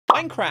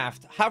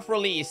Minecraft have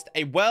released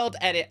a World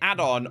Edit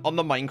Addon on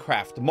the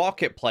Minecraft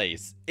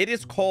Marketplace. It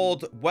is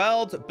called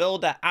World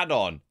Builder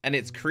Addon, and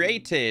it's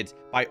created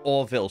by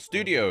Orville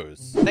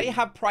Studios. They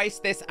have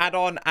priced this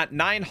add-on at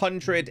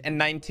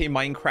 990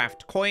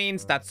 Minecraft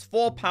coins. That's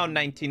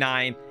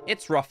 £4.99.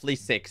 It's roughly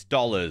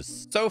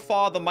 $6. So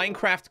far, the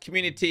Minecraft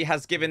community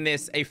has given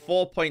this a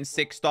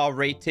 4.6 star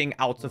rating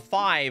out of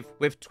 5,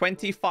 with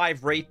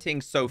 25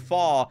 ratings so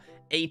far.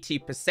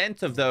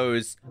 80% of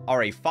those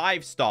are a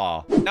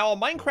 5-star. Now, on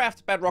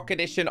Minecraft Bedrock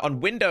Edition on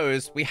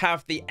Windows, we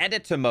have the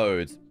editor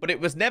mode, but it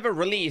was never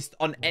released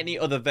on any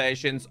other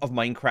versions of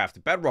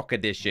Minecraft Bedrock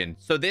Edition,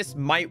 so this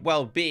might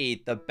well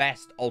be the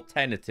best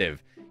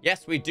alternative.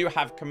 Yes, we do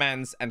have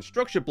commands and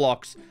structure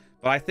blocks,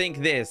 but I think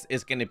this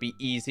is going to be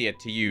easier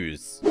to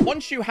use.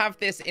 Once you have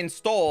this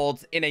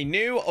installed in a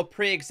new or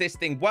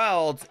pre-existing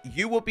world,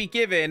 you will be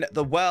given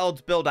the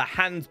World Builder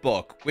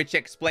Handbook, which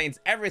explains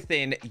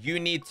everything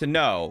you need to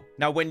know.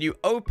 Now, when you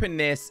open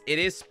this, it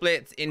is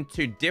split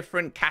into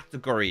different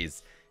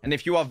categories. And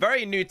if you are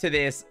very new to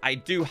this, I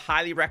do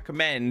highly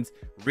recommend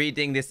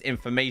reading this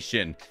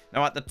information.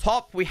 Now, at the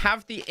top, we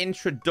have the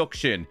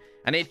introduction,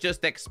 and it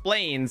just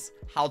explains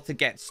how to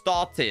get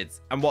started.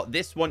 And what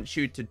this wants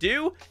you to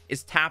do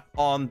is tap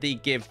on the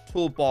Give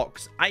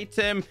Toolbox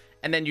item,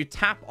 and then you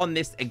tap on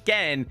this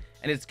again,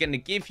 and it's going to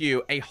give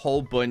you a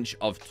whole bunch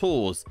of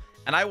tools.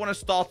 And I want to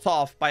start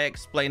off by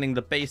explaining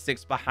the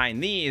basics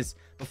behind these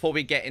before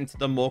we get into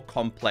the more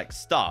complex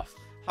stuff.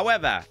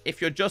 However,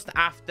 if you're just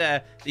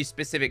after the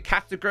specific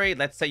category,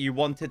 let's say you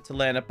wanted to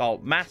learn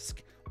about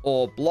mask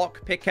or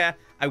block picker,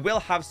 I will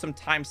have some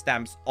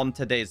timestamps on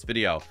today's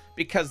video,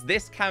 because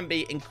this can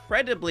be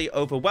incredibly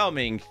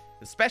overwhelming,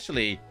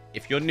 especially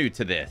if you're new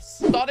to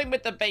this. Starting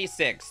with the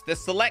basics, the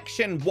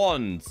selection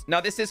wands. Now,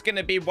 this is going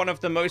to be one of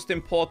the most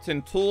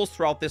important tools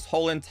throughout this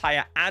whole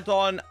entire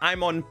add-on.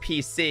 I'm on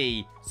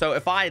PC, so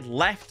if I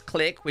left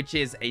click, which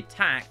is a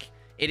tack,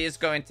 it is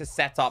going to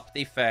set up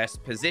the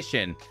first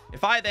position.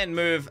 If I then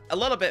move a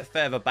little bit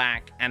further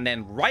back and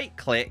then right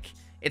click,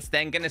 it's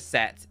then going to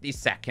set the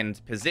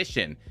second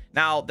position.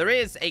 Now, there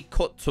is a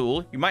cut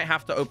tool. You might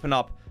have to open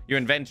up your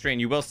inventory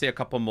and you will see a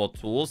couple more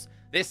tools.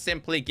 This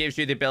simply gives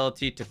you the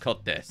ability to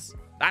cut this.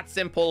 That's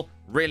simple,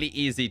 really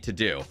easy to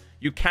do.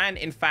 You can,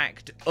 in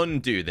fact,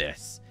 undo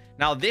this.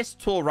 Now, this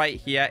tool right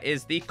here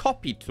is the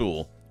copy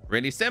tool.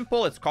 Really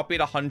simple. It's copied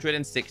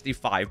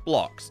 165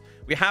 blocks.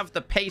 We have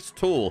the paste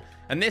tool,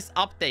 and this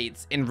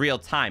updates in real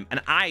time. And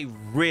I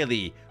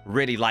really,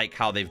 really like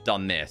how they've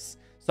done this.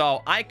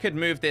 So I could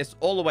move this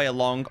all the way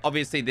along.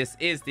 Obviously, this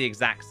is the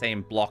exact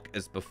same block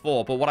as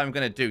before. But what I'm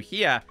going to do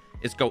here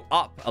is go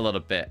up a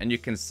little bit. And you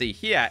can see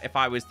here, if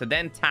I was to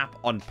then tap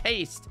on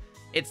paste,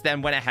 it's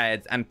then went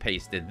ahead and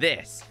pasted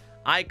this.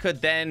 I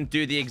could then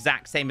do the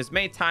exact same as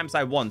many times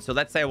I want. So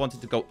let's say I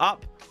wanted to go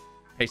up,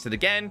 paste it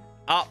again,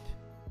 up,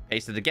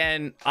 paste it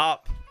again,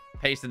 up,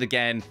 paste it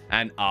again,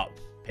 and up,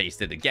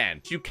 paste it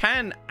again. You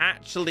can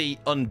actually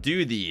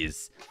undo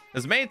these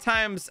as many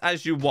times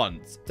as you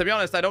want. To be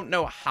honest, I don't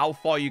know how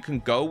far you can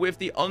go with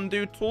the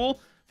undo tool.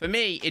 For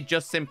me, it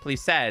just simply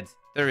said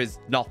there is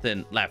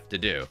nothing left to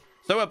do.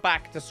 So we're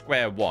back to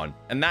square one.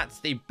 And that's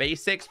the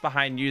basics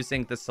behind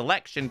using the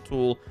selection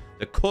tool,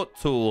 the cut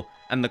tool,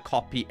 and the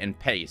copy and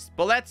paste.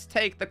 But let's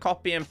take the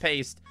copy and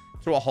paste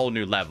to a whole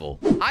new level.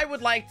 I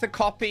would like to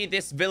copy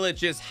this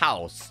villager's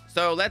house.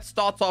 So let's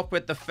start off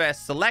with the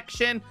first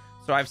selection.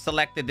 So I've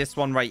selected this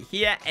one right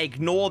here.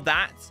 Ignore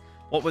that.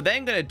 What we're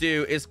then going to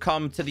do is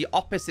come to the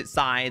opposite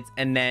side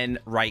and then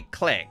right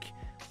click.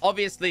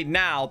 Obviously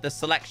now the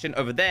selection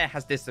over there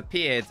has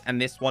disappeared and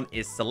this one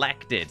is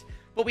selected.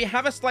 But we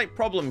have a slight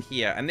problem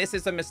here, and this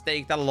is a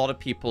mistake that a lot of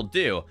people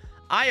do.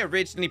 I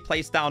originally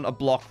placed down a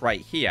block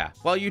right here.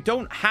 Well, you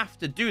don't have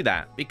to do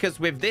that, because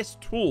with this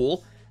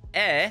tool,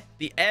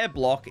 the air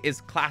block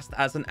is classed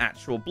as an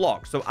actual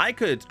block. So I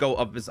could go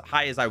up as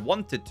high as I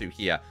wanted to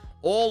here,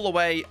 all the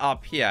way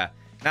up here.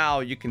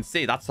 Now, you can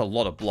see that's a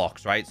lot of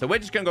blocks, right? So we're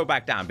just going to go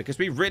back down because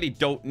we really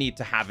don't need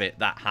to have it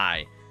that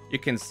high. You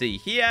can see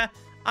here,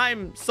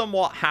 I'm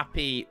somewhat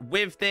happy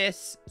with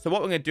this. So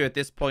what we're going to do at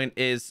this point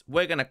is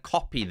we're going to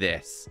copy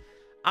this.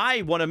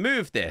 I want to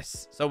move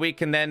this. So we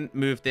can then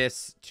move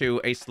this to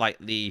a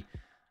slightly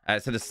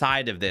to the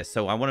side of this.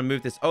 So I want to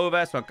move this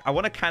over. So I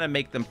want to kind of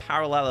make them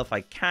parallel if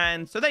I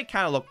can. So they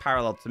kind of look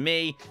parallel to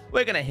me.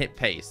 We're going to hit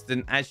paste.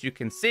 And as you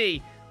can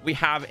see, we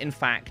have, in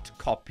fact,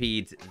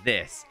 copied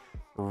this.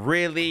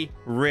 Really,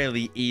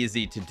 really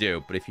easy to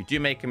do. But if you do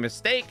make a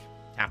mistake,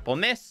 tap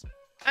on this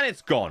and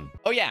it's gone.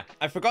 Oh yeah,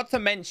 I forgot to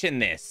mention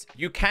this.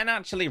 You can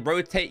actually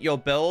rotate your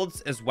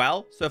builds as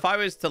well. So if I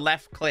was to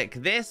left click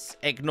this,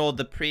 ignore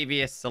the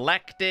previous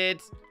selected,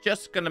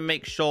 just gonna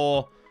make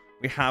sure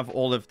we have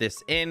all of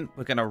this in.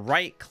 We're gonna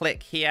right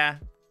click here.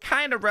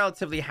 Kind of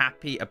relatively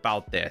happy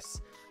about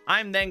this.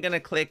 I'm then gonna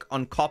click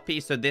on copy,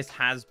 so this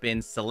has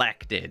been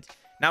selected.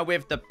 Now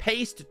with the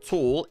paste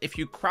tool, if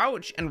you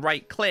crouch and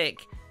right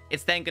click,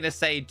 it's then gonna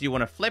say, do you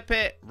want to flip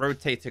it,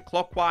 rotate it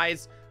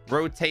clockwise,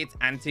 rotate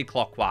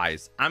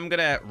anti-clockwise? I'm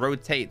gonna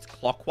rotate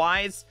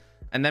clockwise.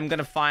 and then I'm going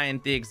to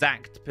find the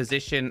exact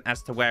position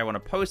as to where I want to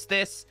post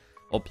this,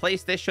 or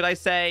place this, should I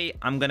say.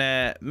 I'm going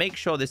to make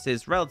sure this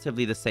is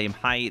relatively the same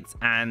height,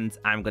 and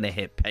I'm going to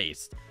hit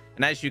paste.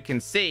 And as you can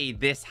see,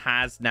 this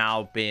has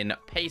now been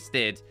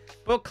pasted,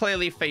 but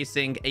clearly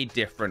facing a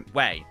different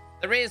way.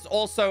 There is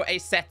also a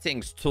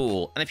settings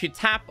tool, and if you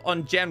tap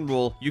on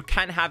general, you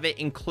can have it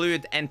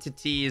include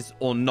entities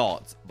or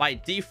not. By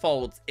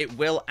default, it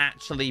will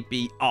actually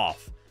be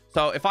off.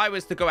 So if I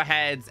was to go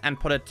ahead and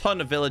put a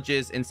ton of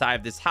villagers inside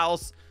of this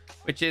house,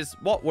 which is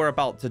what we're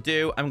about to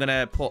do, I'm going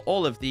to put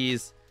all of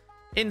these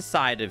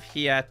inside of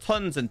here,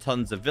 tons and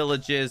tons of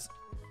villagers,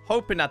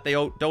 hoping that they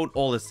don't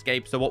all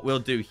escape. So what we'll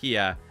do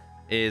here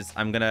is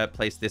I'm going to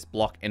place this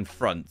block in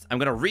front. I'm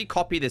going to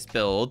recopy this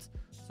build.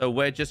 So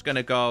we're just going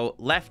to go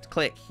left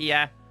click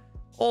here,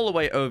 all the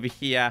way over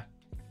here.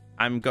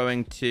 I'm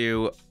going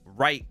to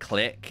right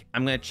click.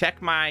 I'm going to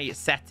check my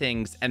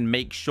settings and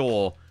make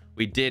sure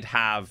we did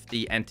have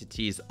the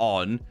entities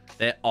on.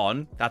 They're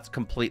on. That's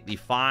completely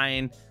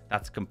fine.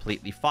 That's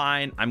completely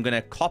fine. I'm going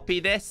to copy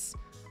this.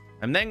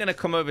 I'm then going to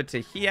come over to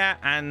here,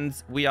 and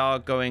we are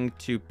going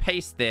to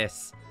paste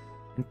this.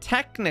 And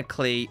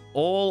technically,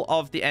 all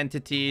of the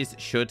entities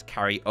should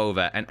carry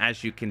over. And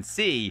as you can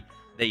see,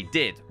 they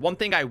did. One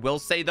thing I will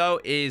say, though,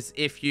 is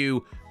if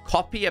you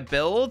copy a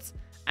build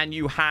and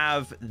you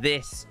have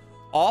this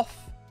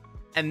off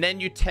and then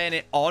you turn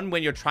it on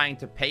when you're trying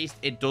to paste,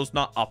 it does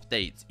not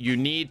update. You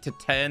need to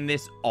turn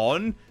this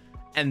on,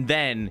 and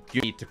then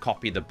you need to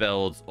copy the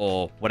builds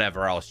or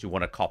whatever else you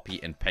want to copy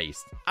and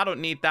paste. I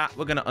don't need that.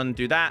 We're going to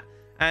undo that.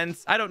 And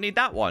I don't need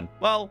that one.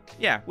 Well,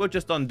 yeah, we'll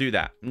just undo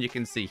that. And you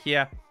can see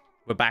here,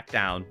 we're back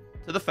down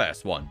to the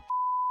first one.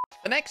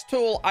 The next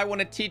tool I want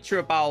to teach you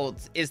about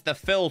is the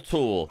fill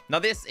tool. Now,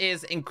 this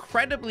is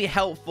incredibly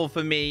helpful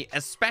for me,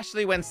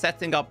 especially when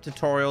setting up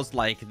tutorials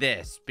like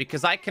this,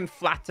 because I can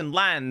flatten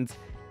land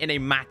in a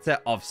matter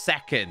of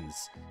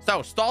seconds.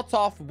 So start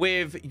off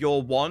with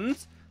your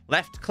wand,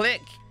 left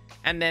click,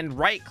 and then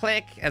right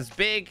click as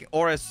big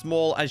or as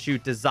small as you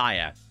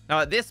desire. Now,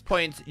 at this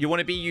point, you want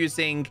to be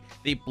using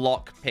the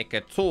block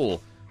picker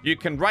tool. You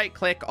can right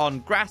click on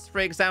grass, for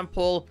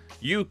example.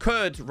 You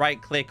could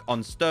right click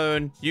on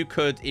stone. You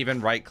could even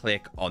right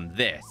click on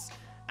this.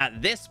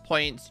 At this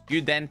point,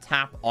 you then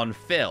tap on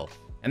fill,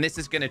 and this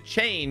is going to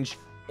change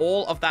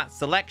all of that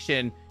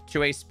selection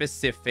to a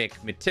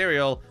specific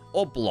material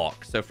or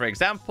block. So for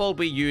example,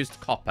 we used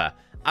copper.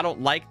 I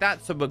don't like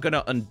that, so we're going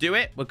to undo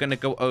it. We're going to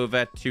go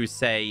over to,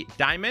 say,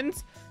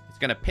 diamonds. It's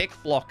going to pick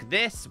block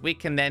this. We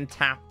can then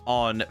tap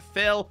on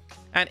fill,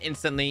 and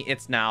instantly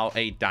it's now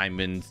a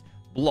diamond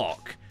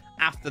block.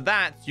 After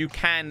that, you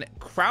can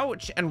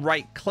crouch and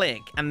right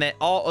click, and there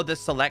are other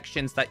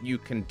selections that you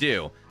can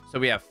do. So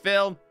we have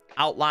fill,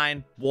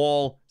 outline,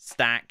 wall,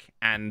 stack,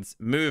 and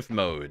move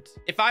mode.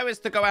 If I was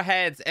to go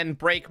ahead and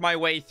break my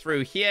way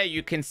through here,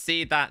 you can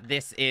see that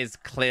this is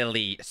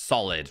clearly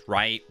solid,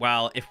 right?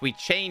 Well, if we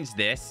change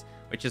this,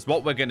 which is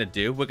what we're going to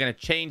do, we're going to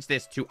change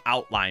this to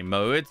outline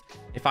mode.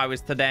 If I was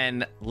to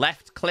then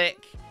left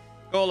click,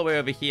 go all the way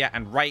over here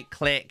and right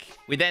click,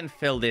 we then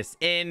fill this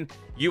in,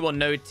 you will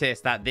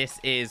notice that this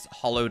is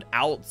hollowed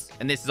out,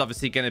 and this is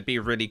obviously going to be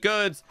really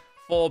good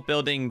for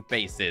building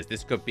bases.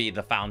 This could be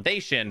the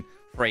foundation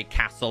for a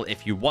castle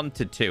if you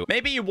wanted to.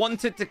 Maybe you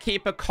wanted to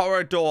keep a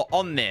corridor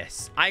on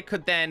this. I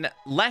could then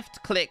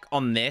left click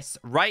on this,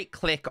 right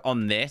click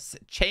on this,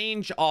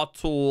 change our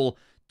tool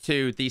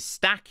to the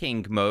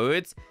stacking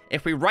mode.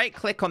 If we right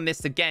click on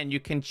this again, you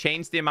can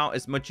change the amount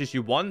as much as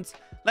you want.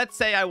 Let's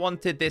say I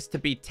wanted this to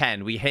be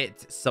 10. We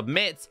hit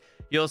submit.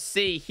 You'll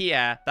see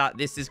here that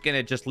this is going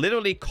to just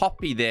literally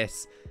copy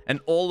this, and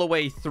all the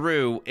way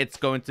through, it's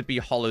going to be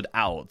hollowed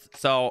out.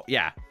 So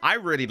yeah, I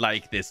really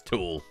like this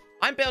tool.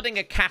 I'm building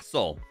a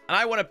castle, and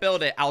I want to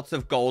build it out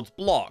of gold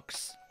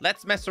blocks.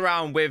 Let's mess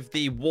around with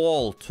the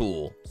wall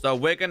tool. So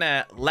we're going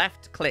to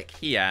left click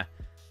here.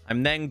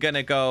 I'm then going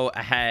to go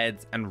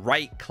ahead and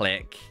right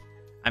click.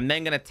 I'm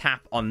then going to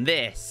tap on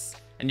this,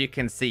 and you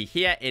can see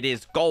here it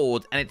is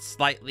gold, and it's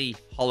slightly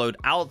hollowed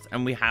out,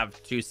 and we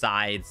have two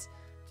sides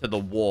to the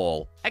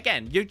wall.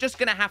 Again, you're just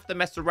going to have to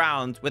mess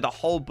around with a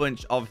whole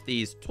bunch of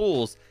these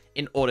tools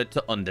in order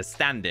to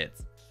understand it.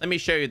 Let me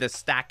show you the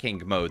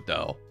stacking mode,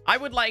 though. I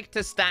would like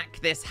to stack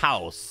this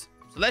house.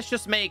 So let's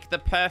just make the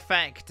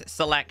perfect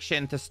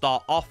selection to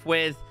start off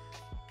with.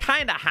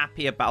 Kind of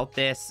happy about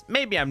this.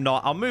 Maybe I'm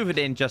not. I'll move it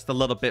in just a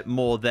little bit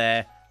more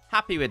there.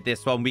 Happy with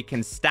this one. We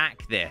can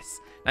stack this.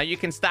 Now, you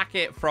can stack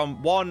it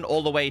from 1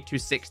 all the way to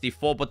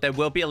 64, but there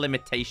will be a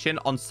limitation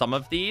on some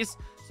of these.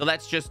 So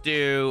let's just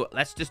do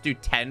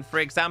 10, for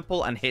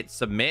example, and hit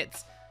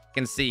submit. You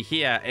can see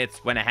here,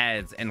 it's went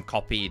ahead and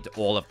copied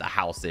all of the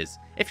houses.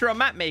 If you're a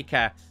map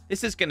maker,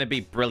 this is going to be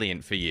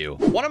brilliant for you.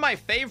 One of my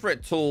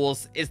favorite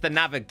tools is the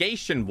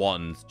navigation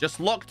wand. Just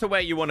look to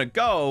where you want to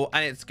go,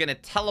 and it's going to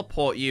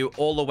teleport you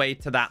all the way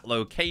to that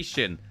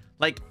location.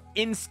 Like,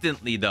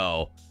 instantly,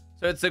 though.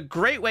 So it's a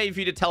great way for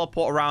you to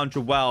teleport around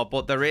your world,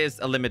 but there is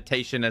a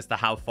limitation as to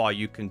how far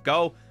you can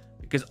go,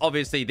 because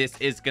obviously this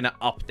is going to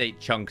update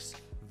chunks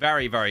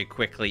very, very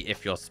quickly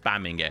if you're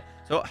spamming it.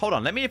 So So hold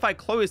on. Let me, if I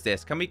close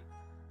this, can we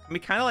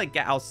kind of like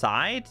get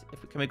outside?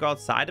 Can we go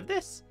outside of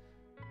this?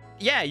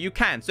 Yeah, you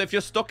can. So if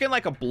you're stuck in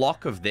like a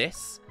block of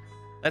this,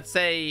 let's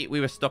say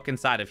we were stuck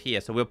inside of here.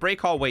 So we'll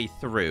break our way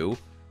through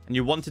and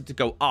you wanted to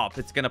go up.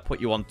 It's going to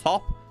put you on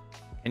top.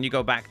 Can you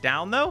go back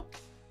down though?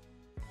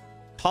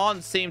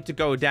 Can't seem to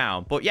go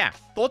down. But yeah,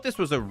 thought this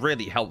was a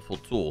really helpful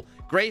tool.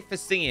 Great for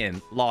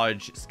seeing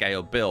large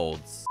scale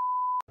builds.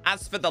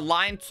 As for the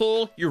line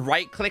tool, you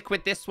right click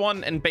with this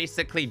one and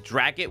basically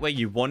drag it where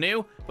you want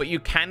to, but you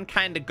can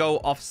kind of go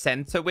off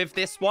center with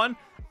this one.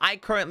 I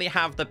currently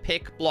have the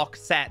pick block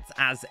set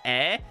as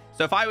air.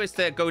 So if I was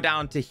to go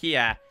down to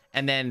here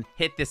and then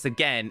hit this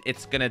again,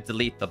 it's going to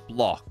delete the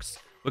blocks.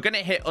 We're going to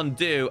hit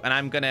undo and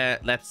I'm going to,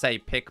 let's say,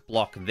 pick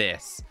block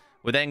this.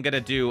 We're then going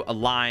to do a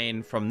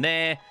line from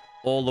there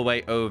all the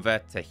way over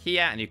to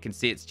here. And you can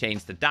see it's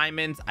changed to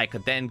diamonds. I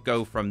could then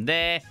go from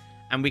there.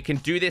 And we can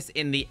do this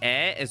in the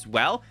air as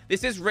well.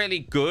 This is really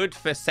good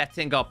for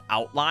setting up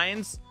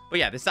outlines. But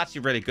yeah, this is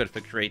actually really good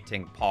for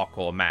creating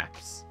parkour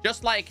maps.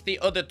 Just like the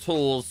other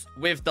tools,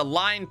 with the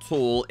line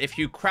tool, if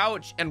you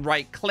crouch and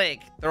right click,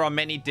 there are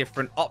many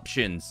different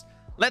options.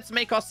 Let's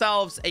make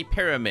ourselves a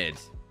pyramid.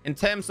 In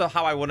terms of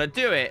how I want to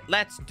do it,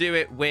 let's do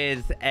it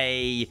with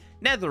a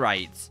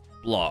netherite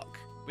block.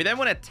 We then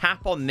want to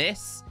tap on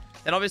this.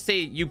 Then obviously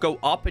you go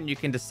up and you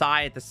can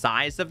decide the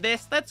size of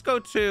this. Let's go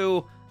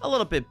to a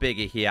little bit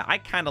bigger here. I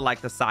kind of like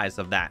the size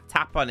of that.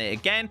 Tap on it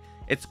again.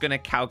 It's going to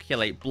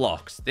calculate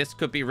blocks. This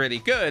could be really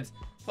good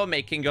for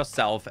making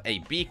yourself a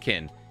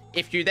beacon.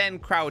 If you then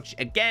crouch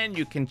again,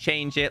 you can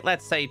change it,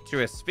 let's say,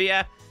 to a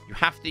sphere. You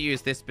have to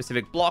use this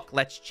specific block.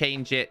 Let's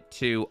change it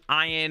to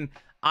iron.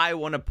 I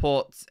want to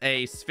put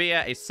a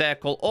sphere, a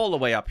circle, all the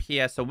way up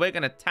here. So we're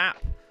going to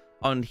tap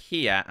on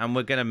here and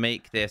we're going to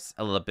make this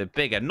a little bit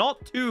bigger.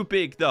 Not too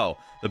big, though.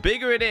 The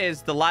bigger it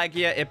is, the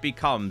laggier it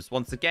becomes.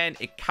 Once again,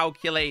 it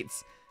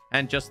calculates.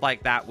 And just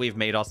like that, we've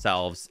made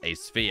ourselves a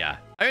sphere.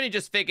 I only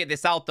just figured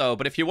this out, though.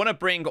 But if you want to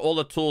bring all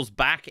the tools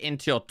back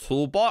into your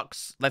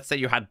toolbox, let's say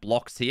you had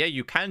blocks here,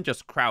 you can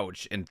just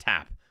crouch and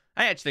tap.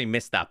 I actually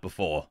missed that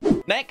before.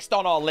 Next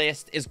on our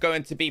list is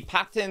going to be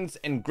patterns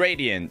and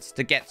gradients.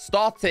 To get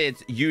started,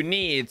 you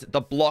need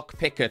the block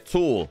picker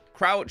tool.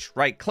 Crouch,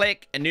 right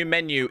click, a new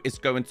menu is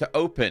going to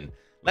open.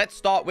 Let's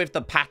start with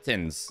the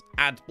patterns.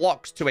 Add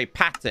blocks to a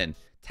pattern.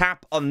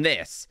 Tap on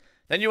this.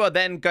 Then you are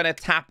then going to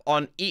tap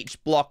on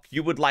each block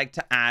you would like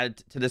to add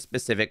to the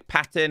specific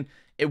pattern.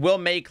 It will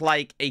make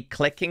like a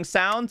clicking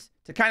sound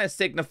to kind of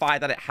signify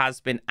that it has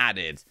been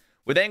added.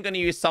 We're then going to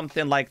use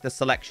something like the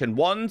selection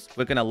wand.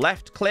 We're going to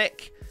left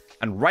click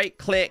and right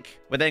click.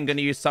 We're then going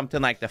to use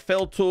something like the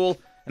fill tool.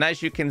 And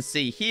as you can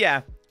see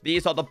here,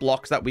 these are the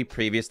blocks that we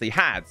previously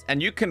had.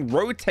 And you can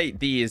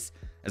rotate these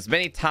as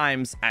many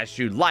times as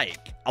you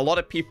like. A lot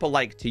of people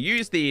like to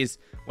use these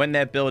when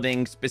they're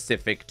building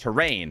specific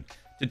terrain.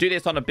 To do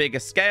this on a bigger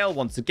scale,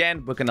 once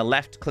again, we're going to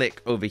left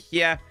click over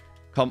here,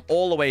 come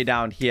all the way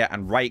down here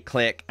and right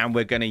click, and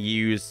we're going to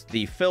use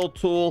the fill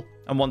tool.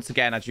 And once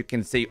again, as you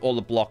can see, all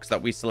the blocks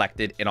that we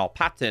selected in our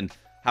pattern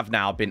have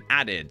now been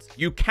added.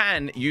 You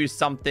can use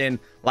something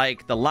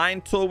like the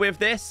line tool with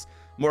this.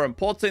 More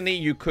importantly,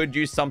 you could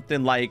use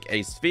something like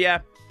a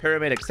sphere,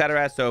 pyramid,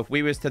 etc. So if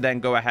we was to then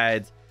go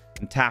ahead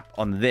and tap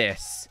on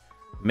this,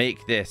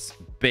 make this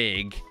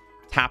big,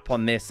 tap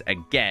on this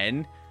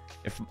again.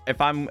 If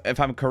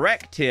I'm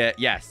correct here,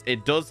 yes,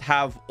 it does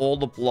have all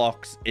the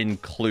blocks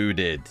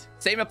included.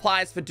 Same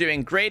applies for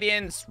doing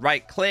gradients.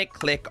 Right click,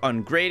 click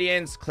on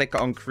gradients, click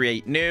on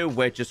create new.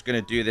 We're just going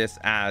to do this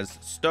as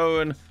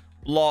stone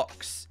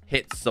blocks,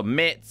 hit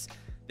submit.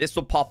 This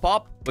will pop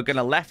up. We're going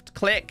to left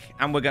click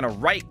and we're going to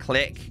right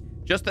click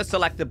just to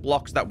select the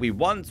blocks that we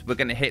want. We're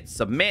going to hit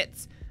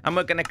submit and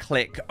we're going to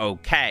click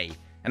OK.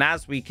 And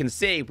as we can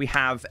see, we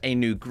have a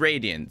new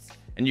gradient.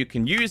 And you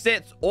can use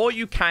it, or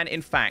you can,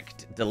 in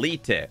fact,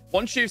 delete it.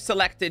 Once you've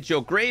selected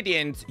your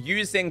gradient,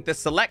 using the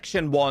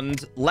selection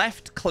wand,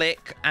 left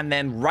click and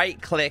then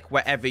right click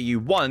wherever you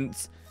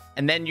want,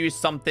 and then use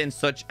something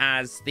such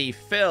as the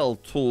fill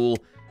tool,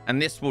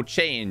 and this will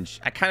change.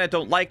 I kind of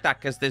don't like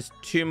that because there's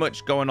too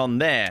much going on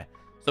there.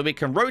 So we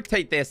can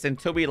rotate this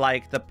until we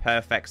like the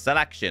perfect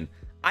selection.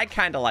 I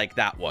kind of like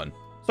that one.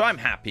 So I'm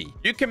happy.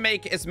 You can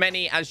make as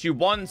many as you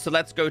want. So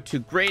let's go to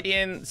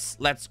gradients.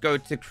 Let's go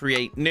to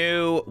create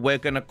new. We're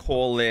going to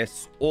call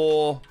this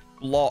all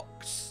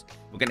blocks.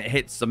 We're going to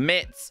hit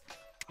submit.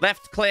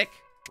 Left click,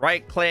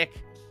 right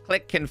click,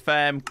 click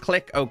confirm,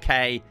 click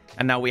OK.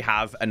 And now we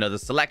have another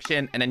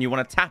selection. And then you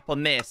want to tap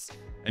on this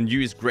and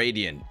use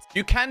gradient.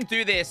 You can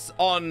do this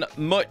on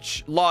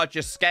much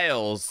larger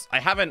scales. I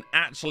haven't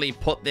actually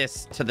put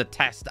this to the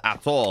test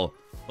at all.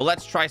 But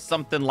let's try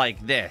something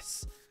like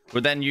this.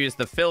 We'll then use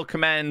the fill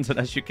command, and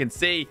as you can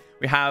see,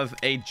 we have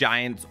a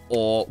giant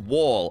ore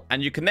wall.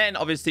 And you can then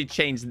obviously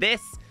change this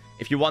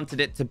if you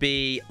wanted it to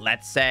be,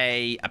 let's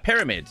say, a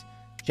pyramid.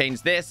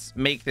 Change this,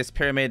 make this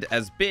pyramid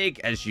as big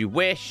as you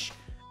wish,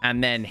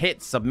 and then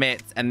hit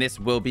submit, and this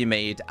will be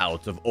made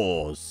out of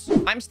ores.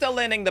 I'm still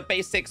learning the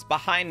basics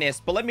behind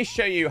this, but let me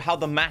show you how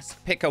the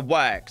mask picker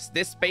works.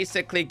 This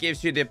basically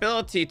gives you the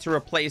ability to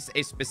replace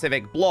a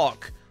specific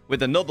block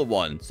with another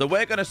one. So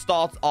we're going to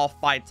start off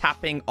by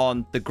tapping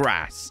on the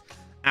grass.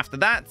 After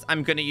that,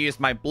 I'm going to use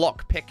my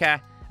block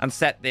picker and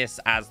set this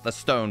as the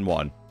stone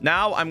one.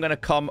 Now I'm going to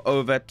come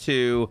over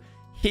to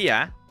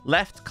here,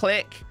 left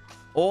click,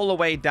 all the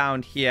way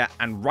down here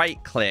and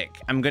right click.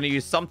 I'm going to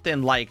use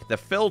something like the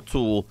fill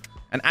tool.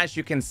 And as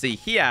you can see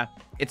here,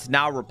 it's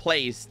now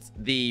replaced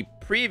the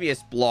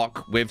previous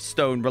block with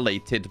stone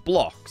related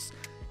blocks.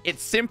 It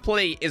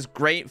simply is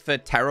great for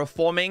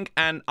terraforming.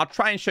 And I'll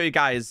try and show you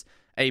guys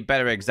a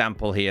better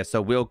example here. So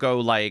we'll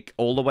go like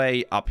all the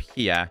way up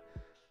here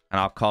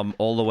and I'll come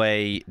all the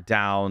way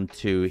down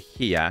to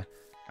here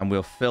and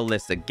we'll fill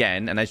this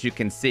again. And as you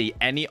can see,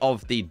 any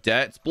of the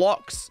dirt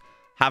blocks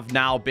have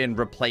now been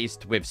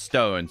replaced with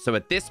stone. So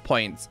at this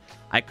point,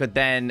 I could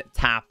then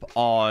tap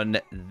on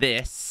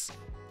this.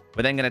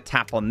 We're then going to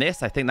tap on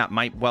this. I think that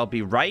might well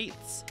be right.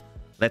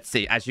 Let's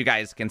see. As you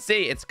guys can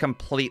see, it's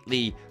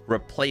completely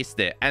replaced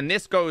it. And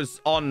this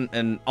goes on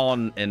and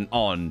on and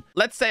on.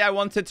 Let's say I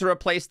wanted to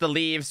replace the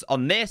leaves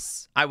on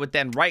this. I would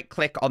then right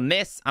click on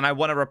this and I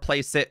want to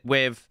replace it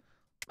with,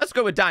 let's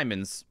go with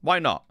diamonds. Why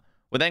not?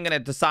 We're then going to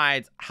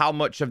decide how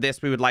much of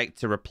this we would like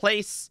to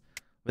replace.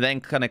 We're then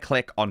going to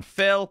click on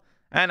fill.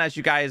 And as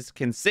you guys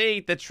can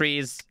see, the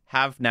trees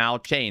have now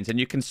changed. And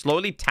you can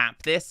slowly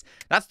tap this.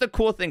 That's the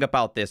cool thing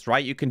about this,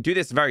 right? You can do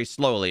this very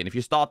slowly. And if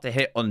you start to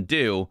hit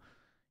undo,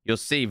 you'll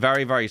see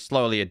very, very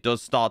slowly it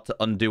does start to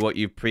undo what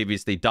you've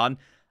previously done.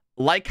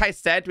 Like I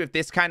said, with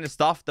this kind of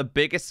stuff, the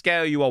bigger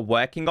scale you are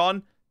working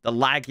on, the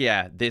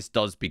laggier this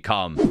does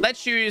become.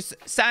 Let's use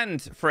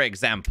sand, for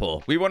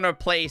example. We want to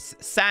replace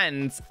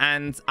sand,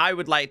 and I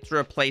would like to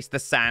replace the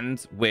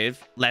sand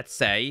with, let's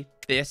say,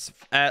 this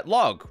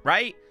log,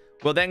 right?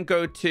 We'll then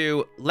go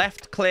to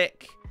left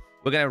click.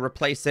 We're going to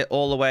replace it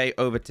all the way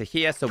over to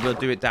here. So we'll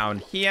do it down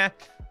here.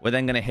 We're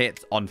then going to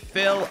hit on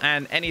fill,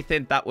 and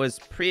anything that was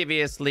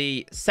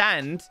previously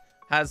sand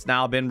has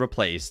now been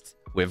replaced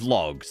with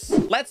logs.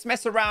 Let's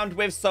mess around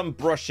with some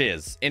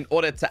brushes. In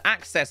order to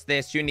access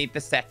this, you need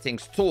the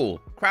settings tool.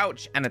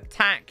 Crouch and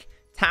attack,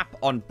 tap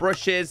on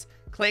brushes,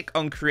 click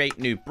on create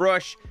new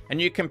brush,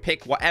 and you can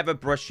pick whatever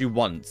brush you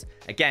want.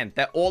 Again,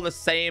 they're all the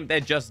same. They're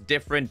just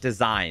different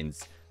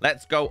designs.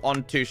 Let's go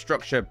on to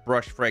structure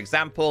brush, for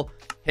example,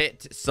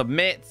 hit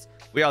submit.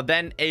 We are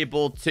then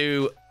able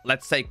to,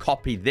 let's say,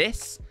 copy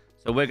this.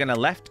 So we're going to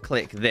left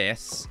click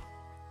this.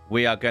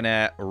 We are going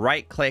to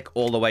right click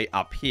all the way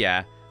up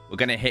here. We're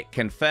going to hit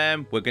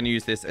confirm. We're going to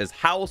use this as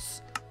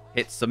house,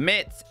 hit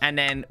submit, and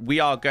then we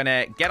are going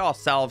to get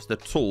ourselves the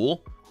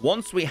tool.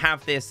 Once we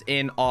have this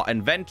in our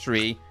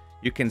inventory,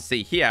 you can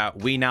see here,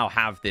 we now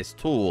have this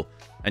tool,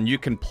 and you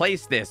can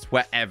place this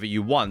wherever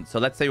you want. So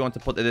let's say you want to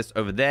put this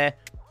over there.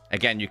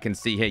 Again, you can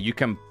see here, you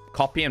can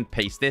copy and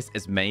paste this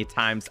as many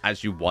times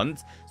as you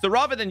want. So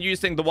rather than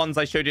using the ones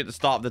I showed you at the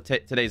start of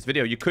today's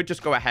video, you could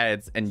just go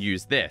ahead and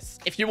use this.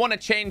 If you want to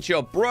change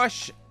your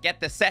brush,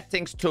 get the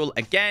settings tool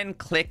again,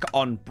 click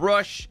on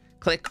brush,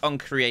 click on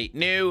create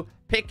new,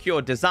 pick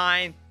your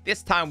design.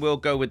 This time we'll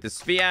go with the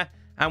sphere,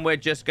 and we're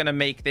just going to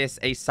make this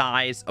a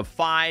size of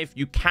 5.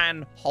 You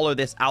can hollow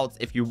this out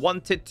if you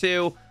wanted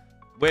to.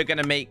 We're going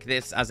to make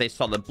this as a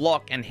solid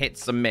block and hit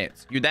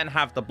submit. You then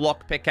have the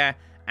block picker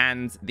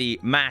and the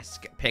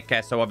mask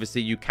picker, so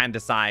obviously you can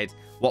decide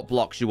what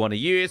blocks you want to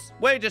use.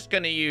 We're just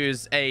going to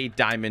use a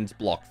diamond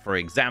block, for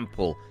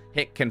example.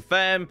 Hit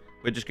confirm.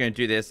 We're just going to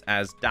do this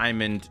as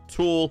diamond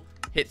tool,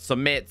 hit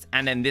submit,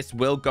 and then this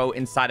will go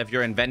inside of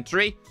your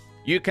inventory.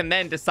 You can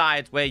then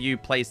decide where you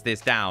place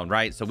this down,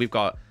 right? So we've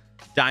got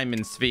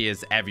diamond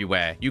spheres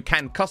everywhere. You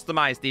can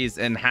customize these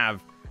and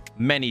have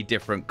many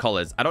different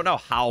colors. I don't know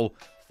how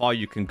far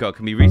you can go.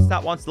 Can we reach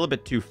that one? It's a little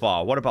bit too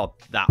far. What about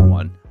that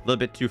one? A little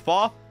bit too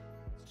far?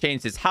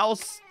 Change this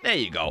house. There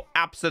you go.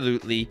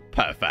 Absolutely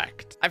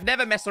perfect. I've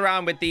never messed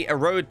around with the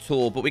erode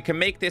tool, but we can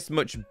make this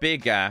much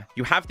bigger.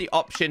 You have the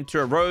option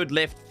to erode,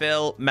 lift,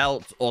 fill,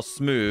 melt, or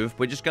smooth.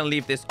 We're just going to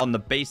leave this on the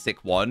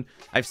basic one.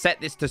 I've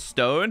set this to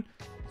stone.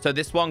 So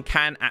this one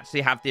can actually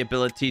have the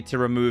ability to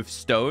remove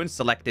stone,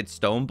 selected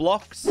stone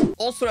blocks.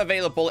 Also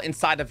available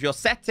inside of your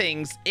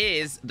settings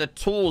is the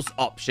tools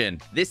option.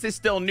 This is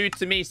still new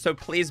to me, so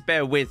please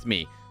bear with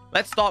me.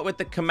 Let's start with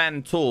the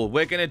command tool.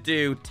 We're going to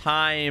do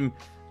time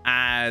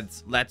add,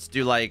 let's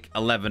do like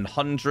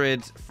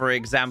 1100, for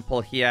example,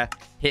 here.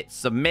 Hit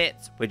submit.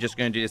 We're just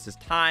going to do this as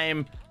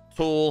time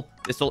tool.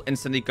 This will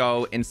instantly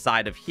go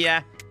inside of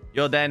here.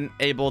 You're then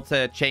able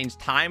to change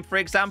time, for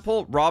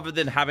example, rather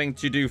than having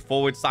to do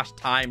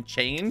 /time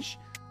change.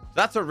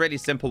 That's a really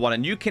simple one,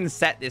 and you can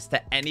set this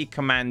to any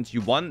command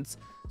you want.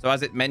 So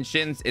as it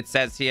mentions, it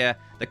says here,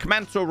 the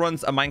command tool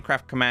runs a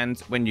Minecraft command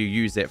when you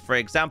use it. For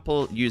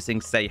example, using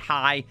say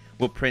hi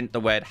will print the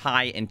word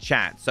hi in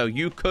chat. So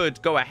you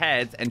could go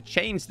ahead and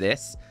change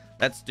this.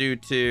 Let's do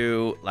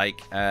to like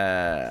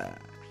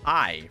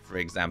hi, for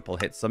example,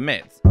 hit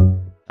submit.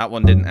 That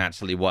one didn't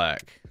actually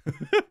work.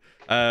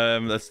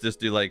 Let's just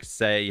do like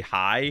say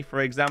hi,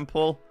 for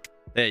example.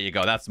 There you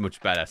go. That's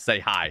much better. Say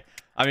hi.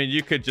 I mean,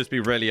 you could just be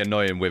really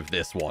annoying with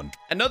this one.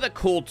 Another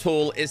cool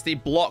tool is the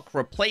block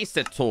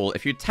replacer tool.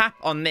 If you tap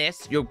on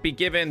this, you'll be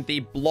given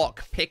the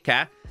block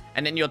picker,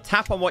 and then you'll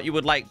tap on what you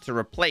would like to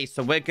replace.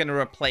 So we're going to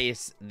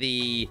replace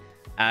the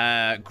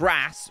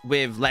grass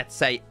with, let's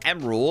say,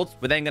 emerald.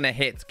 We're then going to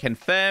hit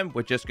confirm.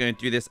 We're just going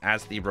to do this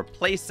as the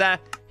replacer,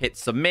 hit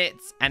submit,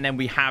 and then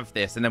we have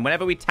this. And then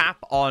whenever we tap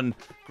on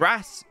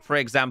grass, for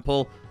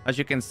example, as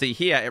you can see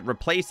here, it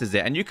replaces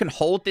it. And you can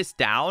hold this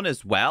down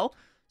as well.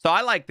 So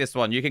I like this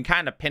one. You can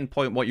kind of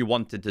pinpoint what you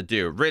wanted to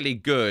do. Really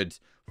good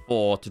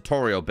for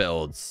tutorial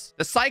builds.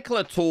 The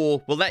cycler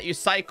tool will let you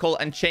cycle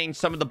and change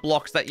some of the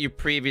blocks that you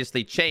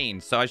previously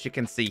changed. So as you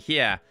can see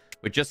here,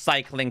 we're just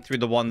cycling through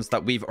the ones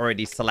that we've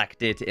already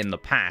selected in the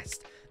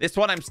past. This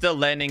one I'm still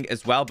learning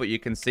as well, but you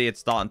can see it's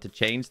starting to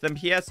change them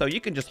here. So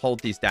you can just hold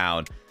these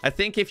down. I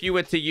think if you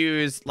were to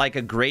use like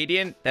a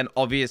gradient, then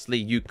obviously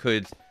you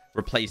could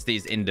replace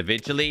these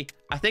individually.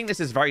 I think this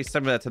is very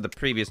similar to the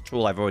previous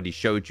tool I've already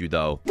showed you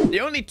though.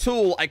 The only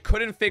tool I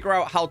couldn't figure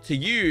out how to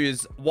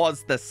use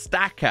was the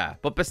stacker.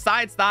 But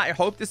besides that, I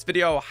hope this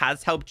video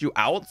has helped you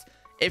out.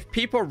 If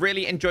people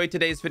really enjoyed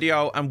today's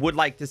video and would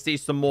like to see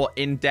some more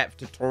in-depth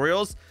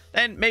tutorials,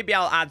 then maybe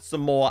I'll add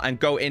some more and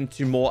go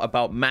into more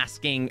about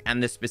masking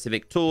and the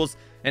specific tools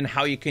and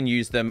how you can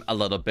use them a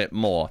little bit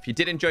more. If you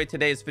did enjoy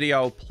today's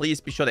video,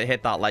 please be sure to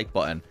hit that like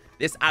button.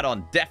 This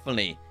add-on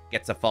definitely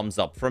gets a thumbs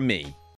up from me.